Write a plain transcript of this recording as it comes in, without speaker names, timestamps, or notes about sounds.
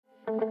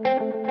It's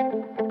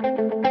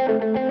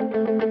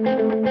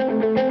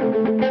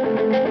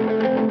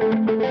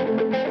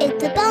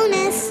a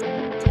bonus.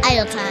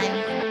 Idle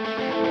time.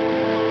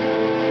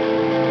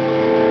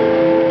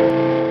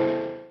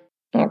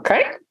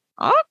 Okay.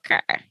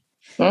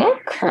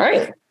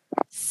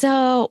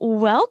 So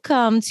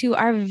welcome to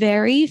our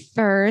very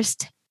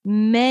first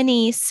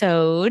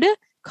mini-sode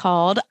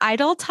called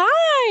Idle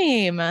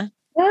Time.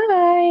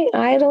 Hi,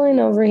 idling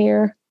over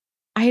here.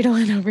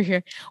 Idling over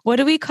here. What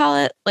do we call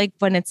it? Like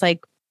when it's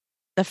like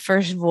the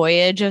first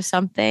voyage of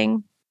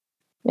something?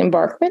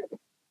 Embarkment?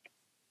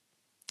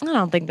 I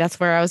don't think that's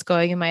where I was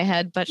going in my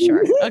head, but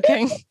sure.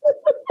 Okay.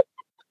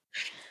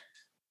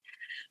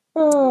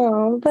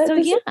 Oh, but So,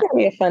 this yeah. is going to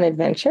be a fun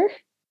adventure.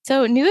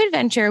 So new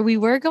adventure, we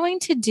were going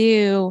to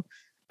do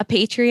a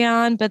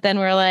Patreon, but then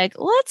we're like,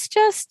 let's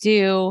just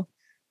do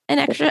an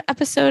extra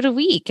episode a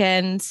week.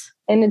 And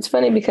it's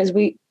funny because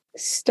we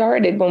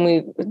started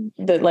when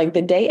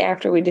the day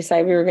after we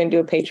decided we were going to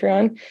do a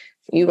Patreon,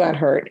 you got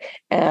hurt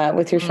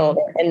with your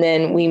shoulder. And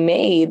then we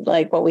made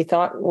like what we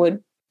thought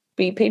would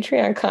be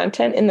Patreon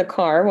content in the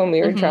car when we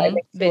were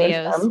driving.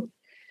 Videos.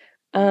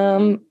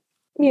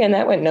 Yeah, and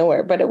that went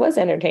nowhere, but it was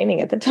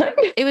entertaining at the time.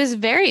 It was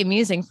very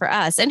amusing for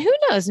us. And who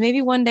knows,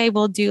 maybe one day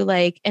we'll do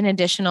like an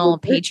additional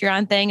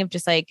Patreon thing of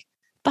just like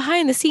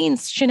behind the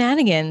scenes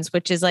shenanigans,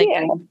 which is like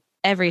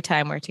every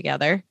time we're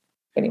together.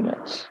 Pretty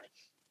much.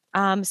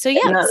 So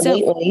yeah.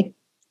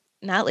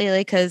 Not lately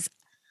because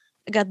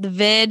I got the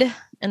vid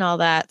and all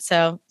that.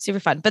 So super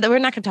fun. But we're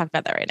not going to talk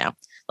about that right now.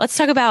 Let's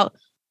talk about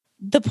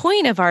the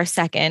point of our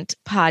second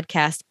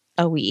podcast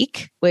a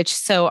week,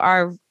 so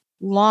our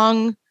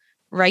long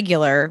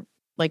regular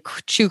like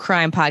true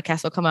crime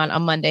podcast will come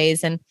on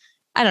Mondays. And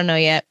I don't know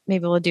yet.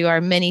 Maybe we'll do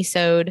our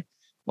mini-sode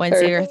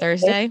Wednesday or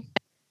Thursday.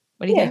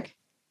 What do you think?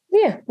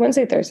 Yeah.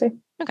 Wednesday, Thursday.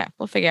 Okay.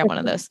 We'll figure out one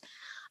of those.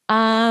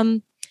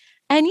 And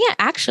yeah,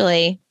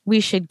 actually we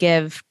should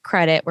give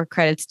credit where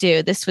credit's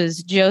due. This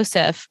was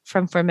Joseph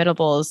from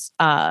Formidable's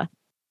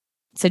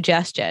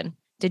suggestion.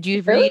 Did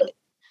you read?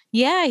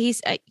 Yeah.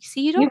 He's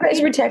you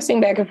guys were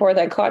texting back and forth.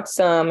 I caught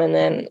some and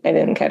then I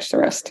didn't catch the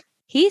rest.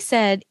 He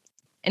said,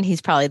 and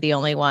he's probably the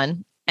only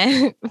one,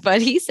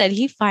 but he said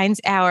he finds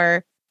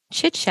our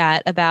chit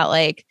chat about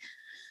like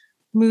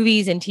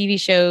movies and TV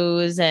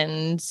shows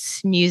and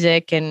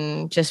music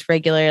and just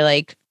regular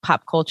like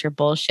pop culture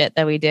bullshit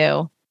that we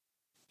do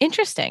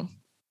interesting.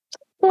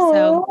 Aww.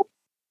 So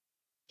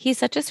he's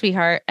such a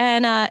sweetheart.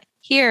 And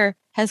here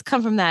has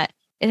come from that.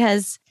 It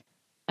has,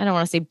 I don't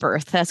want to say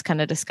birth. That's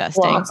kind of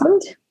disgusting.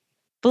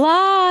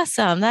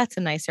 Blossom. That's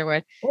a nicer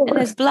word. It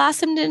has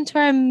blossomed into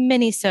our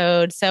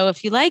mini-sode. So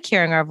if you like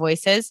hearing our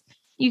voices,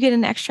 you get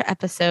an extra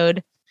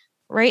episode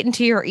right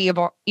into your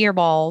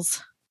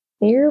earballs.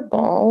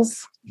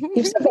 Earballs?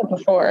 You've said that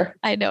before.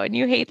 I know, and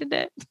you hated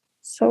it.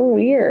 So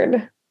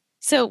weird.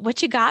 So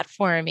what you got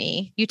for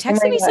me? You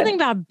texted me something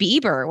about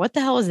Bieber. What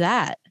the hell was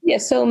that? Yeah,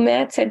 so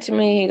Matt said to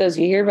me, he goes,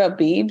 you hear about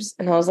Biebs?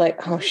 And I was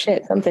like, oh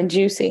shit, something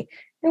juicy.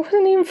 It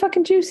wasn't even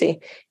fucking juicy.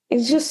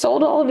 He's just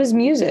sold all of his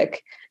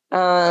music.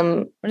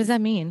 What does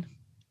that mean?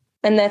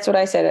 And that's what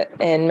I said.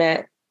 And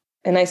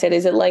I said,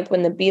 is it like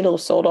when the Beatles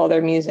sold all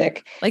their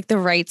music? Like the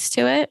rights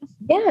to it?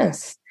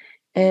 Yes.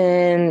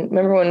 And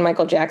remember when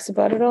Michael Jackson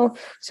bought it all?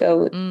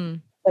 So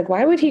like,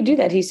 why would he do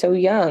that? He's so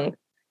young.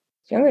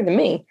 He's younger than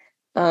me.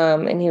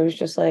 And he was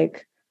just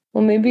like,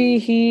 well, maybe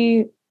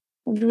he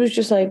was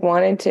just like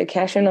wanted to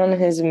cash in on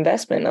his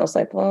investment. And I was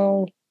like,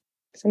 well,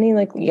 isn't he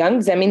like young?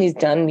 Does that mean he's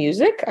done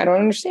music? I don't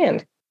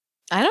understand.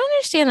 I don't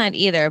understand that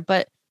either.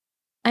 But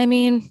I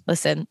mean,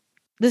 listen,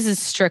 this is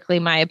strictly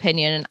my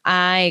opinion. And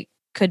I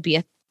could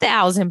be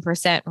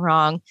 1,000%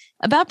 wrong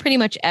about pretty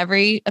much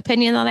every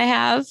opinion that I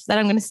have that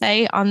I'm going to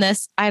say on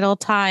this Idle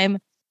Time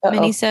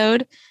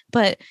mini-sode.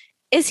 But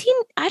I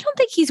don't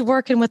think he's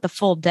working with the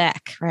full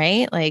deck,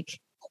 right? Like,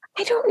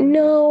 I don't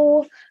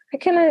know. I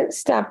kind of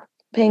stopped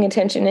paying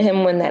attention to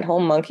him when that whole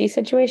monkey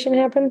situation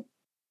happened.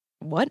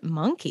 What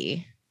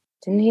monkey?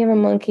 Didn't he have a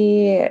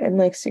monkey in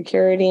like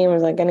security and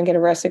was like going to get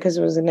arrested because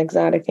it was an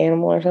exotic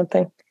animal or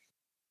something?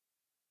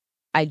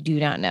 I do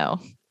not know.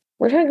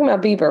 We're talking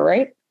about Bieber,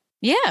 right?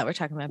 Yeah, we're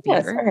talking about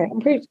Yes, Bieber. all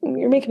right.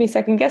 You're making me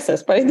second guess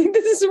this, but I think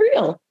this is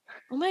real.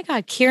 Oh my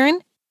God.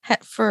 Kieran,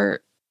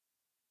 for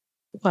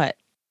what,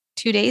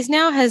 2 days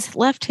now, has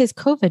left his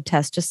COVID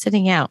test just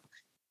sitting out.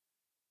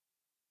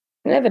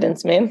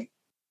 Evidence, man.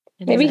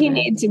 Maybe he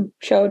needs to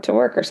show it to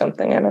work or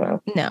something. I don't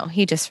know. No,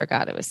 he just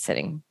forgot it was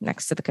sitting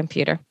next to the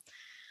computer.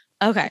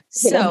 Okay.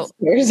 So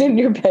upstairs in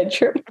your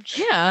bedroom.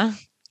 Yeah.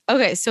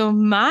 Okay. So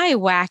my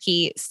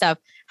wacky stuff.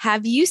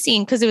 Have you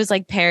seen, because it was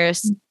like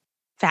Paris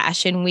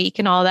Fashion Week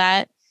and all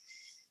that,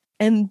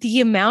 and the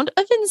amount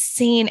of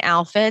insane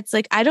outfits,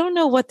 like, I don't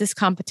know what this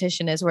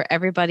competition is where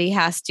everybody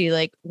has to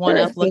like one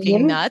up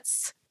looking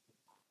nuts.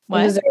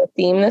 What? Was there a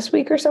theme this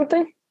week or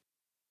something?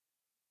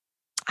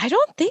 I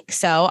don't think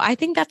so. I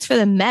think that's for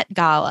the Met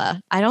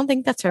Gala. I don't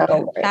think that's for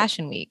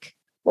Fashion Week.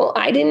 Well,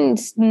 I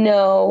didn't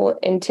know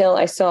until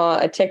I saw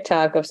a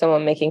TikTok of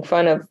someone making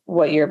fun of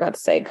what you're about to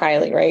say,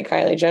 Kylie, right?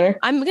 Kylie Jenner.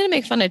 I'm going to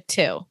make fun of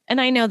two.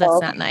 And I know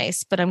that's not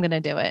nice, but I'm going to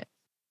do it.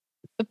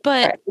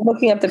 But right,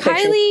 looking up the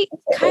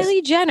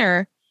Kylie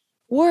Jenner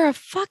wore a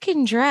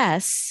fucking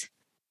dress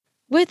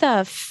with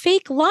a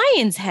fake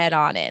lion's head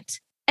on it.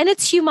 And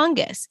it's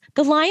humongous.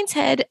 The lion's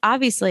head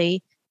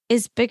obviously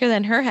is bigger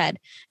than her head.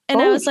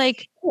 And I was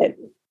like, shit.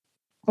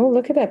 Oh,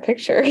 look at that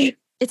picture.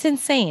 It's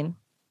insane.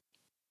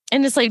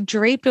 And it's like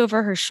draped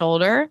over her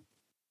shoulder.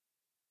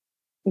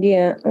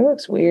 Yeah, it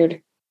looks weird.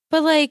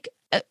 But like,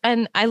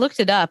 and I looked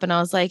it up and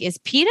I was like, is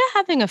PETA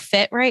having a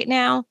fit right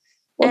now?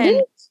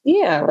 Well,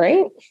 yeah,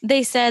 right.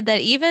 They said that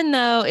even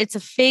though it's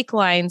a fake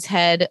lion's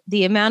head,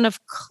 the amount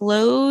of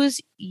clothes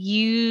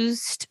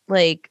used,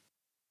 like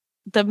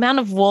the amount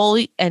of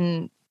wool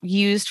and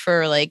used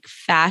for like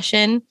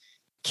fashion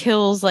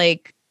kills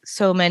like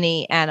so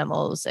many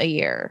animals a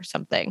year or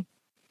something.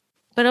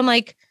 But I'm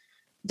like,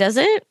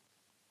 doesn't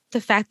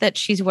the fact that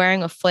she's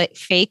wearing a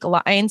fake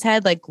lion's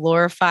head like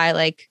glorify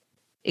like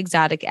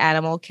exotic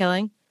animal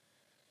killing?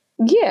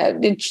 Yeah,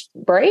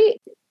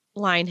 right?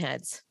 Lion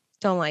heads.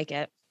 Don't like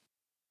it.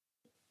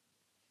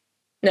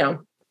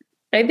 No.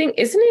 I think,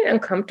 isn't it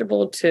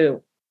uncomfortable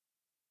to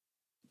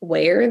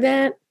wear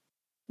that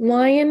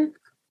lion?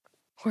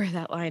 Wear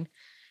that lion.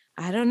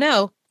 I don't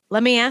know.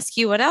 Let me ask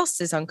you what else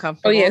is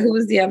uncomfortable. Oh, yeah. Who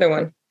was the other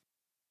one?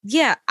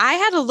 Yeah, I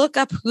had to look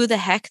up who the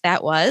heck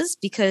that was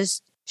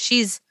because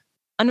she's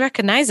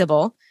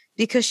unrecognizable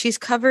because she's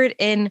covered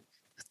in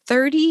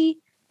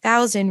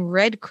 30,000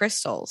 red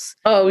crystals.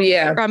 Oh,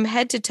 yeah. From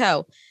head to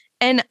toe.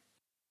 And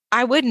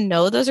I wouldn't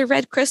know those are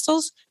red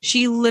crystals.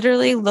 She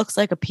literally looks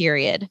like a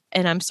period.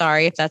 And I'm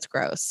sorry if that's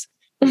gross.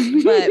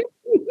 But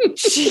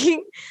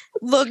she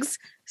looks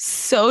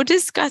so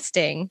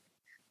disgusting.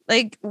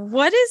 Like,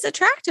 what is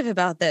attractive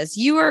about this?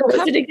 You are what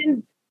was it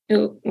again?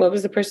 What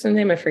was the person's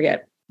name? I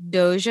forget.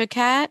 Doja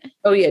Cat.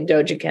 Oh, yeah,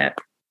 Doja Cat.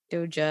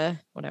 Doja,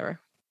 whatever.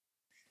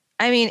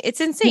 I mean,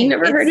 it's insane. You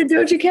never heard of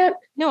Doja Cat?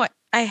 No,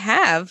 I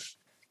have.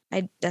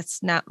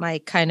 That's not my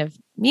kind of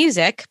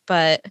music,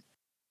 but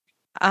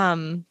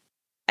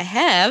I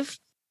have,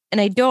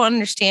 and I don't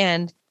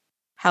understand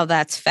how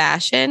that's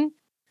fashion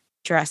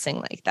dressing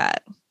like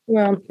that.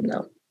 Well,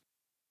 no.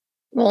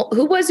 Well,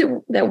 who was it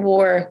that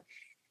wore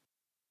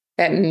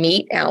that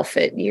meat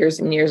outfit years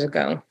and years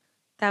ago?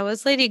 That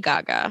was Lady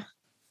Gaga.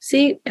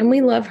 See, and we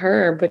love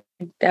her, but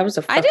that was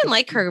I didn't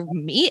like her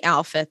meat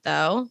outfit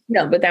though.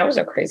 No, but that was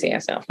a crazy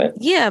ass outfit.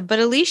 Yeah, but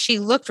at least she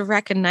looked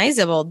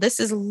recognizable. This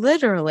is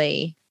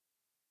literally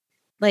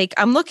like,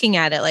 I'm looking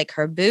at it like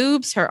her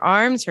boobs, her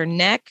arms, her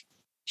neck.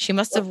 She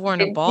must have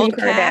worn a bald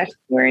cap.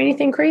 Wear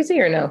anything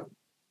crazy or no?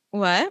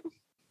 What?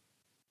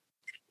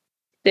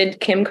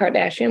 Did Kim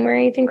Kardashian wear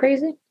anything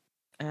crazy?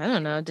 I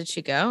don't know. Did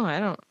she go?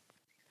 I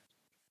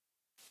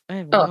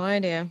have no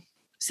idea.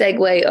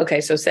 Segue. Okay,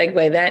 so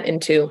segue that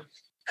into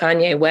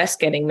Kanye West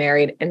getting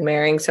married and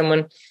marrying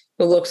someone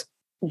who looks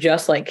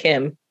just like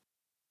him.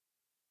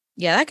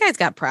 Yeah, that guy's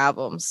got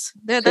problems.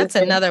 That's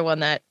another one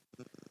that.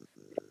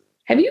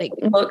 Have you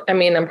looked? I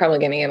mean, I'm probably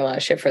going to get a lot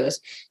of shit for this,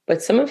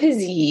 but some of his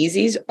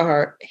Yeezys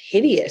are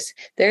hideous.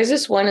 There's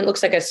this one, it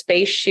looks like a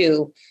space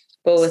shoe,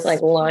 but with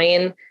like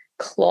lion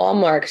claw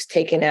marks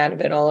taken out of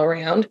it all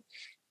around.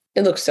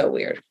 It looks so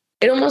weird.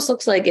 It almost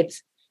looks like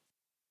it's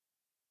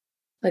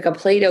like a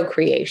Play-Doh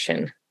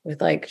creation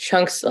with like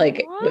chunks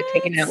like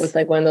taken out with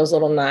like one of those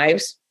little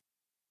knives.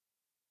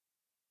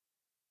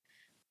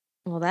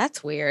 Well,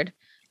 that's weird.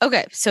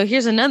 Okay, so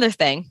here's another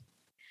thing.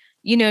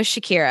 You know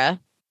Shakira.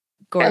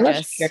 Gorgeous. I love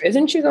Shakira.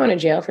 Isn't she going to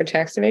jail for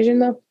tax evasion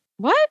though?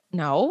 What?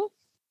 No.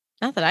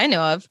 Not that I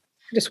know of.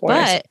 Just want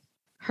but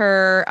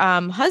her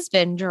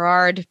husband,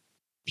 Gerard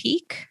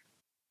Pick.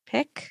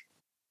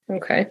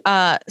 Okay.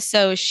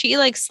 So she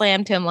like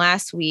slammed him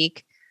last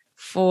week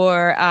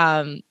for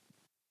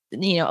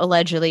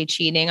allegedly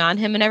cheating on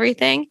him and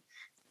everything.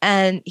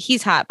 And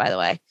he's hot, by the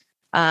way.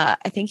 I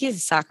think he's a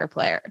soccer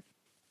player.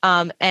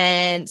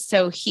 And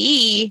so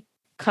he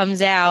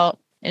comes out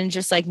and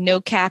just like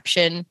no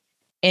caption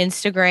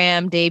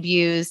Instagram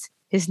debuts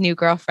his new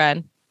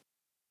girlfriend.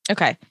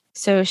 Okay.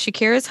 So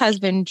Shakira's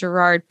husband,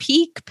 Gerard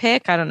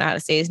Pick, I don't know how to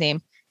say his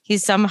name.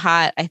 He's some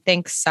hot, I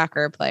think,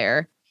 soccer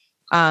player.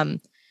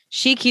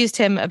 She accused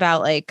him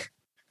about like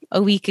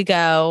a week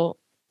ago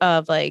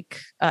of like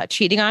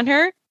cheating on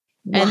her.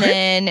 What? And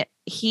then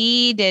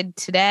he did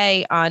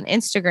today on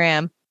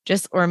Instagram,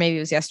 or maybe it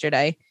was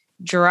yesterday,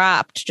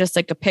 dropped just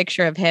like a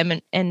picture of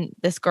him and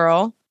this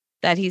girl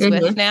that he's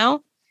with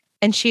now.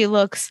 And she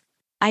looks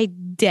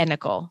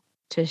identical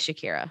to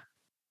Shakira.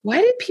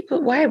 Why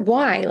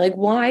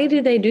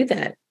did they do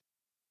that?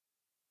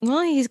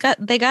 Well,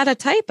 they got a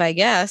type, I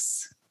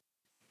guess.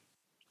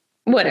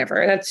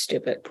 Whatever. That's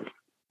stupid.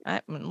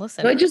 I mean,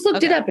 listen. So I just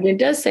looked it up and it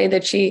does say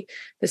that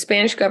the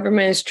Spanish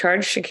government has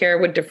charged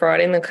Shakira with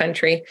defrauding the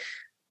country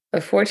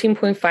of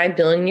 14.5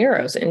 billion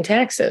euros in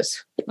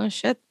taxes. Oh,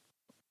 shit.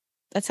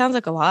 That sounds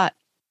like a lot.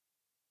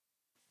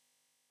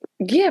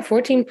 Yeah,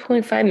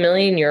 14.5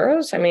 million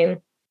euros. I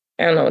mean,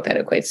 I don't know what that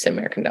equates to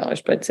American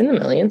dollars, but it's in the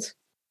millions.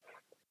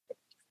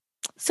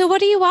 So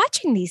what are you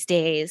watching these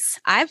days?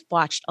 I've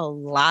watched a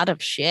lot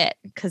of shit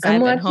because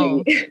I'm I've been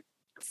home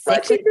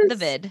sick with the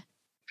vid.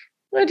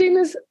 Watching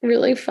this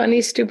really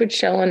funny, stupid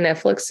show on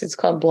Netflix. It's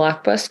called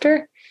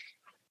Blockbuster.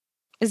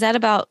 Is that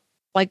about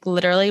like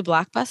literally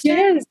Blockbuster?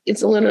 Yes,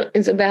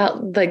 it's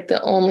about like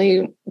the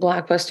only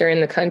Blockbuster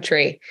in the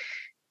country.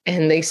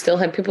 And they still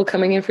have people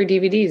coming in for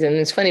DVDs. And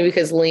it's funny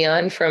because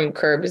Leon from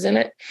Curb is in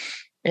it.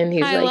 And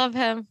he's I love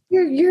him.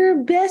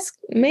 You're best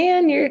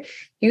man. You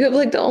have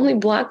like the only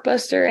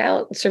Blockbuster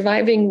out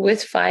surviving with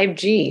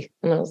 5G.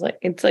 And I was like,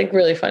 it's like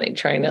really funny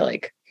trying to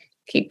like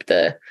keep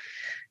the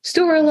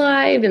store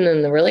alive, and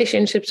then the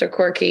relationships are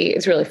quirky.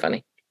 It's really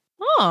funny.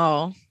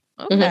 Oh,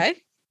 okay.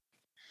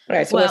 All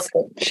right, so what's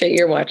the shit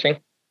you're watching?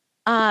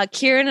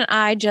 Kieran and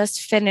I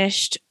just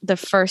finished the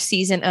first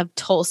season of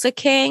Tulsa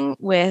King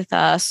with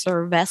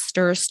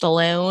Sylvester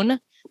Stallone.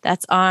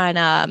 That's on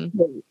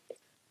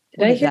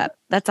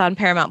That's on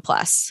Paramount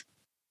Plus.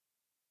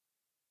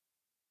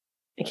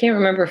 I can't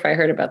remember if I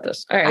heard about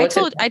this. All right,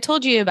 I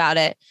told you about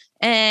it,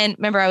 and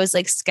remember I was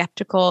like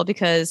skeptical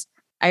because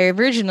I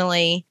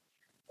originally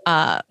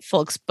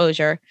full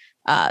exposure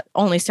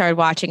only started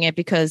watching it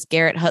because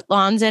Garrett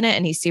Hudlon's in it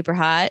and he's super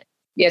hot.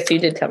 Yes, you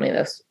did tell me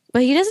this.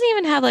 But he doesn't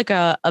even have like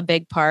a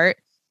big part.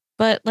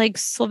 But like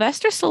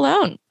Sylvester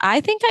Stallone,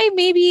 I think I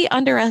maybe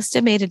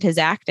underestimated his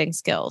acting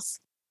skills.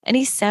 And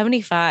he's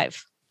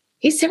 75.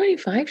 He's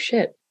 75?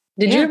 Shit.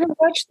 Did you ever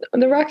watch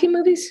the Rocky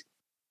movies?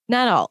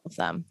 Not all of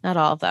them. Not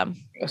all of them.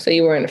 So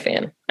you weren't a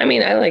fan. I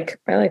mean, I like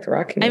the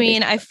Rocky movies. I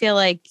mean, I feel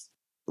like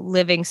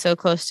living so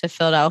close to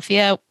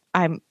Philadelphia,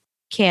 I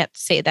can't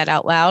say that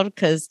out loud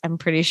because I'm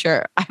pretty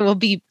sure I will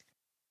be,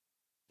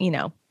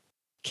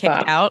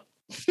 kicked out.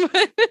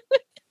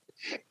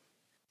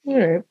 All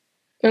right.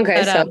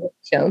 Okay.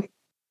 But,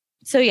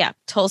 so yeah,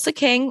 Tulsa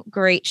King,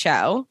 great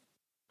show.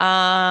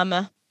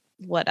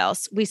 What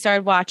else? We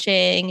started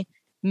watching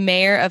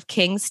Mayor of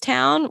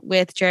Kingstown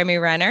with Jeremy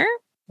Renner.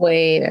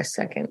 Wait a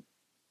second.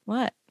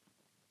 What?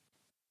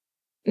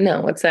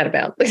 No, what's that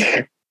about?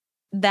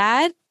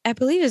 That I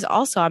believe is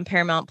also on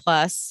Paramount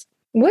Plus.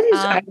 What is?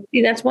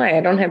 See, that's why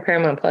I don't have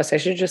Paramount Plus. I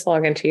should just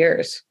log into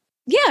yours.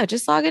 Yeah,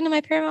 just log into my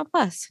Paramount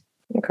Plus.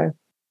 Okay.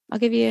 I'll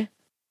give you.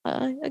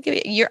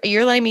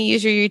 You're letting me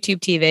use your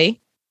YouTube TV.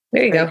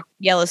 There you go.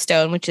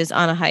 Yellowstone, which is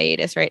on a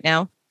hiatus right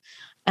now,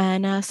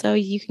 and so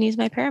you can use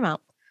my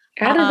Paramount.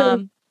 Out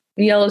of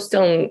the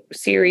Yellowstone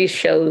series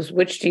shows,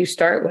 which do you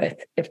start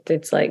with? If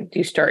it's like, do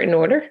you start in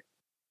order?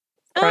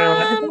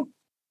 No,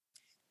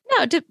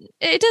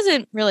 it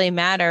doesn't really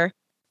matter.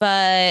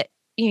 But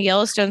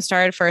Yellowstone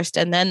started first,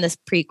 and then the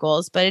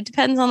prequels. But it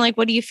depends on like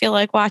what do you feel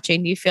like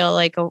watching? Do you feel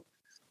like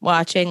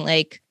watching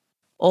like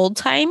old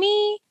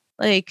timey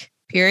like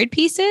period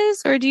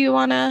pieces, or do you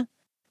want to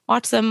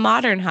watch some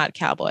modern hot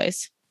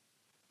cowboys?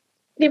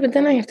 Yeah, but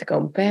then I have to go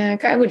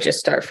back. I would just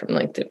start from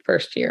like the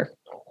first year.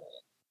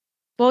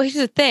 Well, here's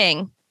the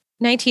thing.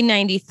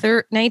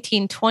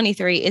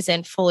 1923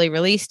 isn't fully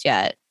released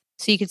yet.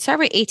 So you could start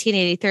with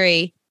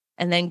 1883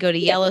 and then go to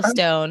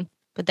Yellowstone,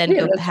 but then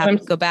go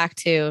back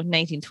to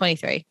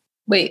 1923.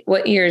 Wait,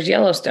 what year is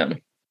Yellowstone?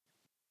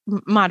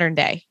 Modern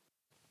day.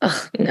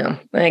 Oh, no,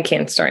 I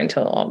can't start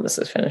until all this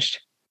is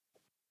finished.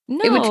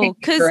 No, it would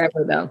take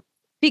forever though.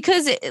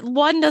 Because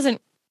one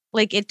doesn't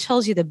like it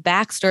tells you the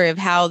backstory of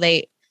how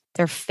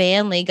their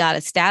family got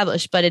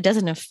established, but it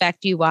doesn't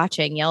affect you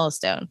watching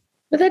Yellowstone.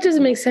 But that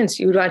doesn't make sense.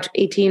 You would watch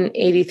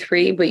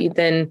 1883, but you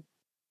then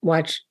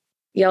watch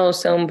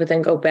Yellowstone, but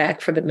then go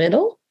back for the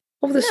middle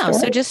of the story?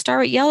 So just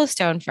start with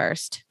Yellowstone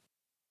first.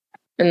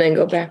 And then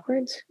go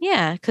backwards?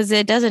 Yeah, because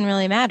it doesn't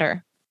really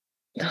matter.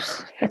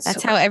 Ugh,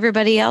 that's how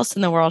everybody else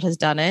in the world has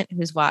done it,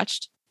 who's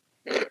watched.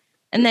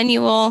 And then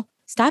you will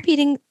stop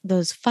eating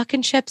those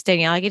fucking chips,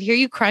 Danielle. I could hear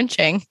you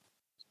crunching.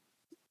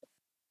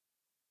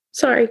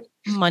 Sorry.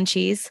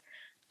 Munchies.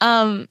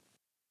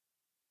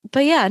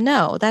 But yeah,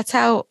 no, that's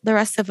how the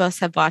rest of us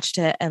have watched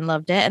it and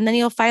loved it. And then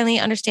you'll finally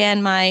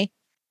understand my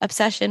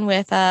obsession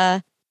with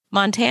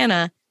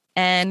Montana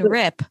and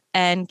Rip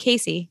and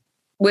Casey.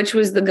 Which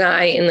was the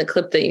guy in the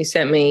clip that you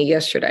sent me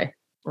yesterday?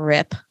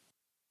 Rip.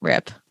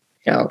 Oh,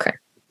 okay.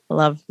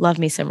 Love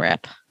me some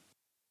Rip.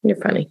 You're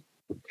funny.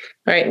 All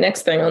right,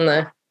 next thing on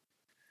the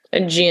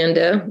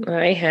agenda,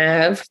 I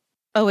have.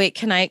 Oh wait,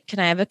 can I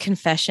have a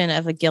confession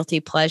of a guilty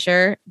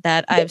pleasure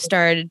that I've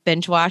started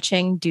binge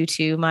watching due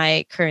to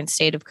my current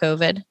state of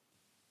COVID?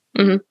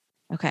 Mm-hmm.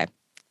 Okay.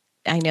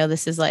 I know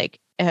this is like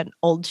an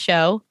old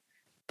show,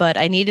 but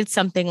I needed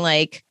something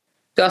like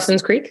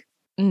Dawson's Creek?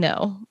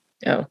 No.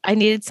 Oh. I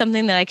needed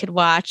something that I could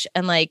watch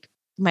and like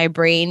my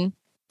brain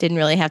didn't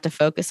really have to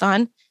focus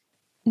on.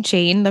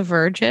 Jane the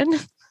Virgin.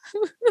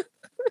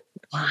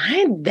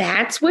 What?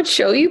 That's what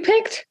show you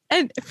picked?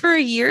 And for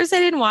years I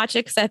didn't watch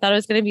it because I thought it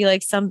was going to be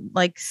like some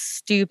like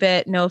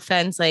stupid, no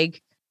offense,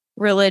 like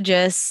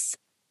religious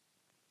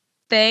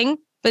thing.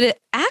 But it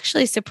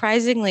actually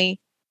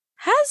surprisingly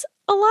has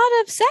a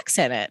lot of sex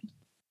in it.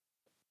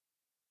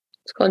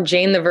 It's called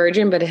Jane the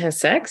Virgin, but it has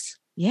sex?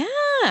 Yeah.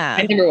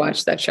 I never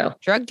watched that show.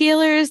 Drug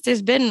dealers.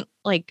 There's been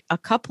like a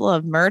couple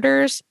of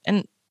murders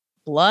and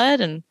blood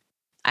and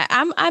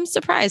I'm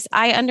surprised.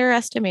 I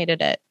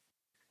underestimated it.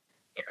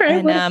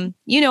 Right, And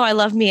I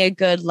love me a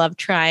good love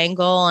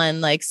triangle and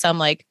like some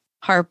like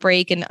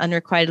heartbreak and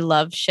unrequited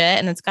love shit.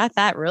 And it's got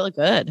that really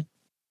good.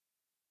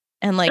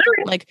 And like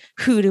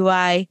who do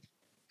I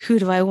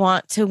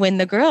want to win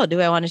the girl? Do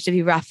I want it to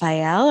be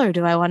Raphael or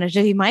do I want it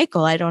to be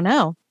Michael? I don't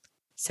know.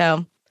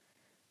 So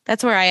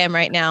that's where I am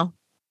right now.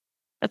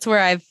 That's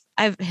where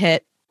I've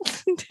hit.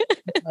 Oh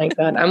my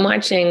God. I'm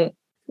watching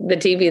the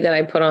TV that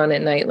I put on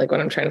at night, like when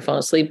I'm trying to fall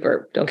asleep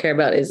or don't care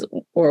about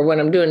or when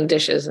I'm doing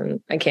dishes and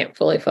I can't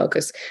fully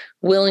focus.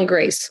 Will and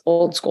Grace,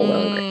 old school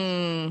Will and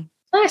Grace.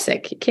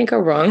 Classic. You can't go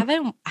wrong.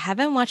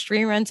 Haven't watched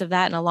reruns of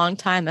that in a long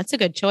time. That's a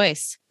good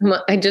choice.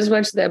 I just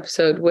watched the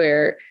episode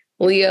where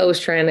Leo was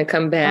trying to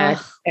come back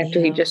after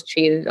he just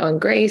cheated on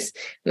Grace.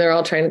 And they're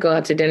all trying to go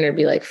out to dinner and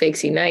be like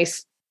fakesy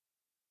nice.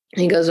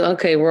 And he goes,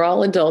 okay, we're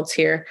all adults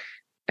here.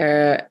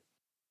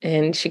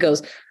 And she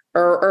goes,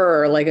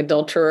 like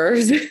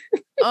adulterers.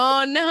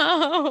 Oh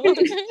no.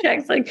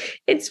 Jack's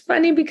like, it's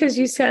funny because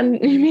you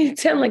made it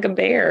sound like a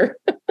bear.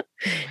 Oh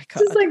my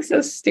God. It's like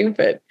so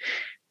stupid.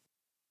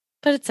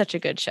 But it's such a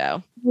good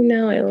show.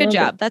 No, I love Good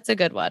job. it. That's a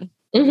good one.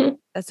 Mm-hmm.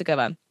 That's a good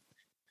one.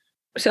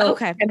 So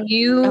okay.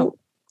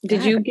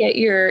 Did you get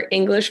your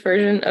English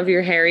version of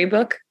your Harry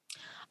book?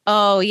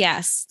 Oh,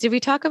 yes. Did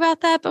we talk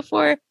about that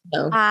before?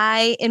 No.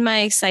 In my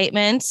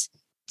excitement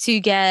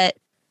to get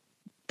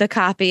the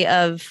copy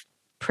of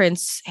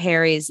Prince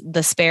Harry's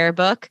The Spare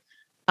book,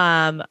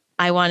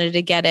 I wanted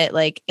to get it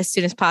like as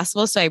soon as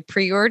possible. So I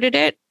pre-ordered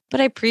it, but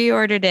I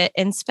pre-ordered it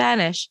in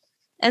Spanish.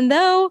 And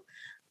though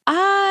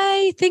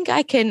I think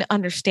I can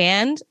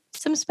understand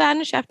some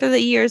Spanish after the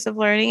years of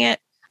learning it,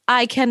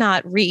 I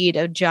cannot read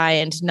a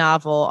giant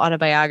novel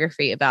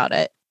autobiography about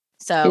it.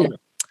 So,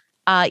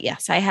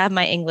 yes, I have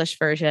my English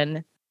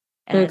version.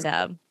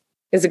 And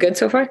is it good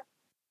so far?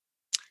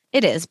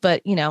 It is.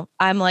 But,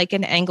 I'm like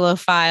an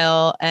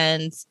Anglophile.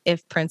 And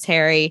if Prince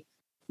Harry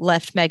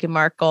left Meghan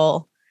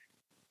Markle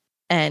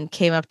and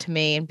came up to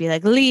me and be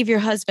like, leave your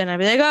husband, I'd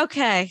be like,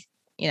 okay.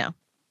 You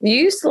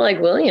used to like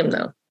William,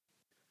 though.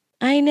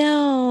 I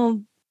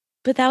know.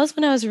 But that was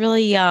when I was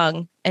really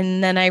young.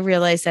 And then I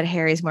realized that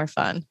Harry's more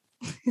fun.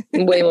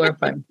 Way more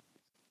fun.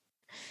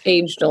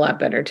 Aged a lot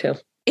better too.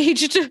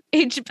 Aged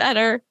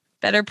better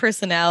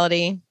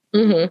personality.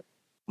 Mm-hmm.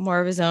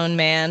 More of his own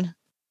man.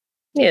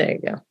 Yeah, there you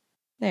go.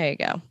 There you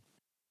go.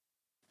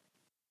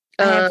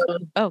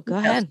 Go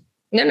ahead.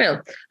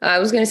 No. I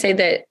was going to say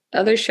that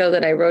other show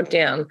that I wrote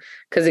down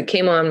because it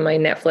came on my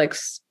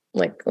Netflix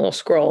like little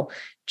scroll.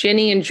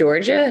 Ginny and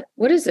Georgia.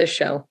 What is this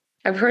show?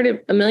 I've heard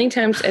it a million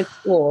times at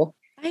school.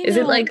 Is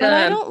it like? But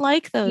I don't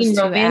like those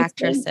two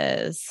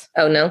actresses.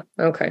 Oh no.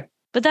 Okay.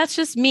 But that's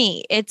just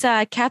me. It's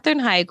Katherine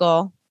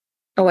Heigl.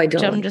 Oh, I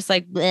don't. Which I'm just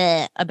like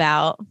bleh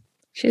about.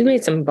 She's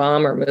made some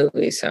bomber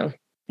movies, so.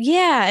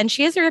 Yeah, and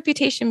she has a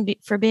reputation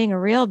for being a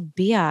real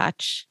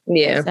biatch.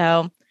 Yeah.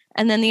 So,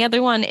 and then the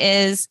other one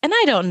is, and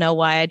I don't know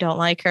why I don't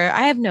like her.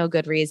 I have no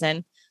good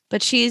reason,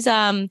 but she's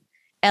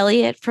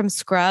Elliot from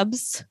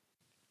Scrubs.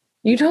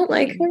 You don't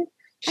like her?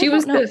 She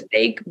was the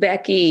fake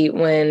Becky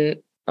when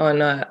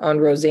on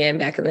Roseanne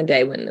back in the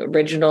day when the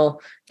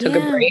original took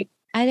a break.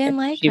 I didn't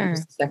like her.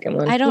 Was the second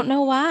one. I don't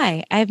know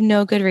why. I have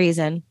no good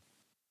reason.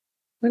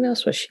 What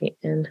else was she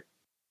in?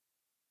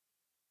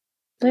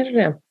 I don't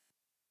know.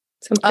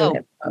 Something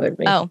that bothered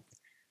me. Oh,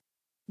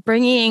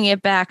 bringing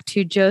it back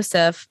to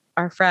Joseph,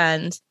 our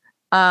friend.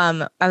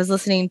 I was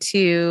listening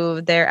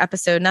to their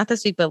episode, not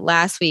this week, but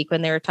last week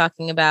when they were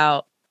talking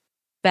about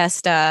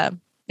best,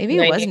 maybe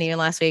it wasn't even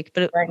last week,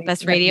 but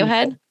best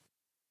Radiohead.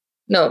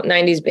 No,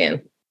 90s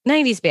band.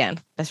 90s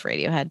band. Best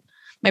Radiohead.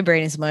 My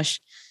brain is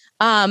mush.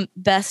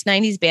 Best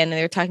 90s band. And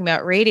they were talking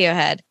about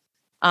Radiohead.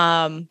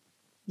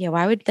 Yeah,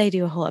 why would they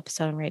do a whole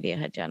episode on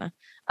Radiohead, Jenna?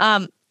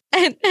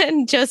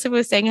 And Joseph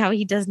was saying how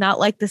he does not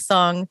like the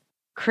song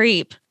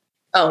Creep.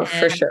 Oh,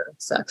 for sure.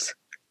 It sucks.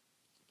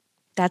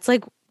 That's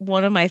like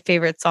one of my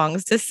favorite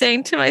songs to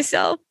sing to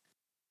myself.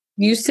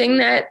 You sing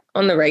that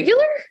on the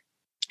regular?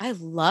 I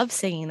love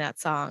singing that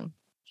song.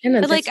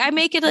 Jenna, but like I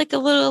make it like a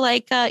little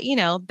like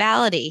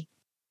ballady.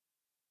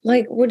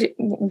 Like what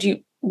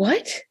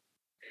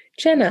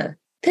Jenna,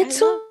 that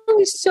song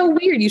is so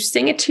weird. You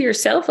sing it to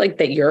yourself like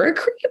that you're a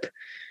creep?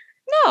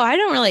 No, I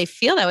don't really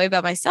feel that way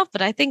about myself,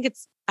 but I think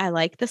I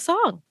like the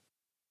song.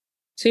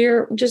 So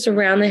you're just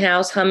around the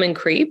house humming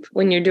Creep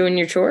when you're doing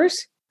your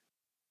chores?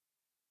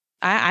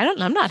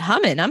 I'm not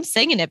humming. I'm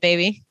singing it,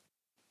 baby.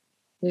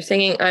 You're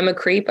singing I'm a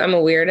creep, I'm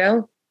a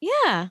weirdo?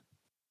 Yeah.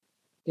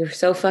 You're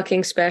so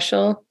fucking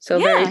special. So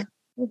very.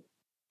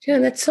 Yeah,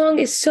 that song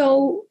is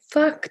so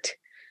fucked.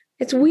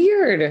 It's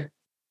weird.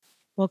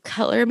 Well,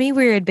 color me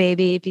weird,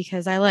 baby,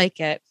 because I like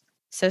it.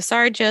 So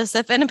sorry,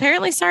 Joseph. And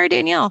apparently sorry,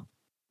 Danielle.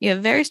 You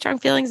have very strong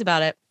feelings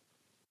about it.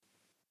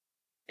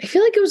 I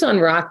feel like it was on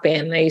Rock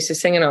Band. I used to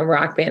sing it on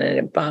Rock Band and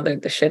it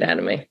bothered the shit out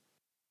of me.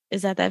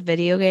 Is that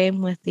video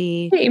game with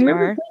the Hey, you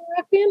remember playing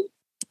Rock Band?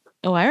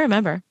 Oh, I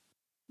remember.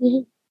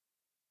 Mm-hmm.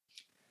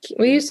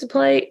 We used to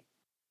play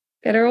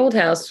at our old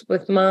house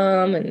with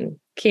Mom and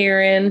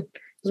Kieran. It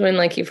was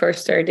when you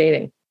first started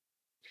dating.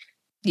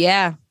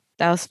 Yeah,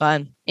 that was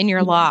fun. In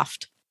your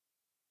loft.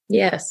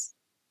 Yes.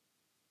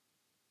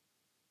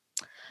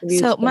 So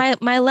Beautiful.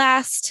 my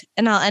last,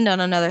 and I'll end on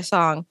another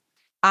song.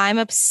 I'm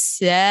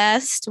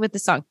obsessed with the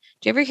song.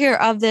 Do you ever hear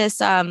of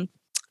this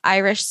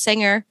Irish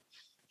singer?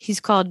 He's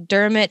called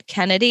Dermot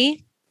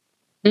Kennedy.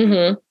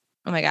 Mm-hmm.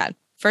 Oh my God.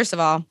 First of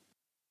all,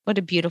 what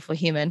a beautiful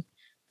human.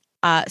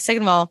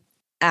 Second of all,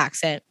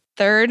 accent.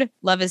 Third,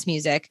 love his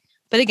music.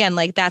 But again,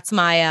 like that's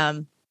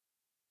my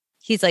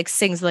he's like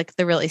sings like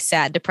the really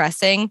sad,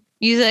 depressing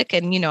music.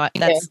 And you know what?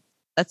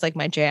 That's like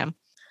my jam.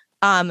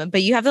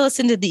 But you have to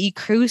listen to the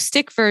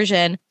acoustic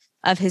version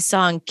of his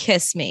song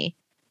Kiss Me.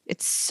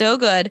 It's so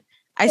good.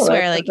 I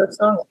swear, like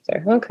song up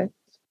there. Okay.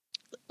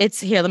 It's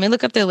here. Let me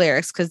look up the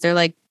lyrics because they're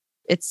like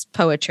it's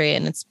poetry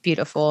and it's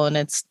beautiful and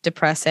it's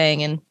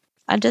depressing and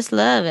I just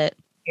love it.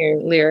 Here,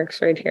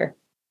 lyrics right here.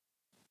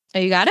 Oh,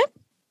 you got it?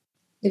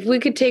 If we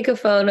could take a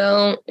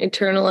photo,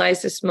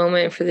 eternalize this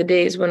moment for the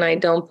days when I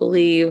don't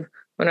believe,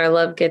 when our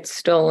love gets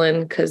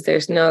stolen, because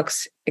there's no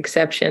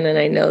exception, and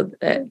I know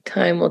that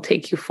time will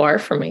take you far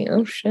from me.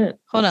 Oh shit!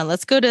 Hold on,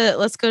 let's go to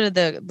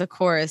the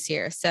chorus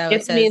here. So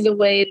Kiss it says, me the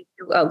way.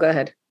 Oh, go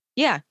ahead.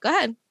 Yeah, go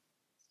ahead.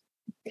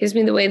 Kiss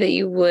me the way that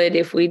you would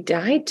if we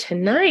died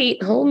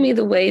tonight. Hold me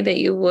the way that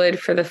you would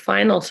for the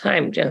final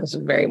time. This is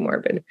very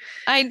morbid.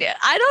 I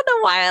don't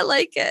know why I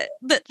like it,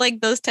 but like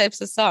those types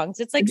of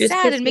songs, it's like Just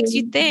sad and makes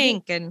you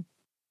think, and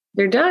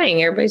they're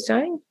dying. Everybody's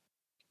dying.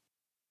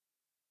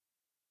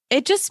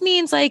 it just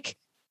means like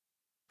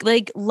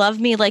love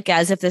me like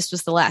as if this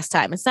was the last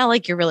time. It's not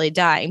like you're really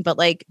dying, but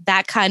like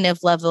that kind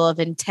of level of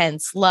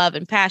intense love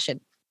and passion.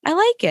 I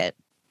like it.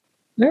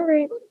 All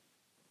right.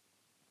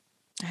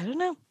 I don't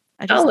know.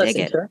 I just dig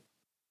it.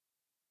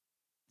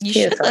 You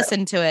should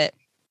listen to it.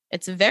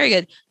 It's very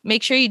good.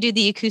 Make sure you do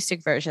the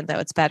acoustic version, though.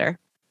 It's better.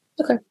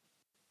 Okay.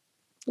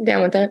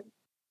 Down with that.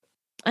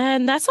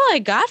 And that's all I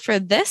got for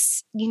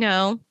this,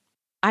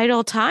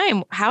 idle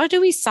time. How do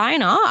we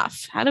sign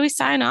off?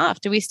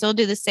 Do we still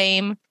do the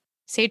same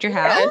Sage Your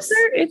House?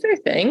 It's our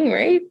thing,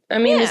 right? I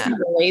mean, it's not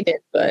related,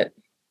 but...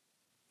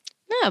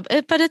 No,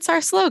 but it's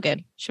our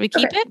slogan. Should we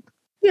keep it?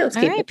 Yeah, let's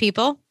keep it. All right,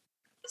 people.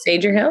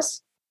 Sage Your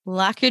House.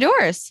 Lock your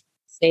doors.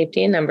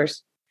 Safety in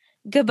numbers.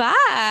 Goodbye.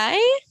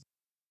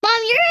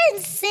 Mom, you're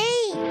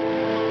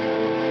insane.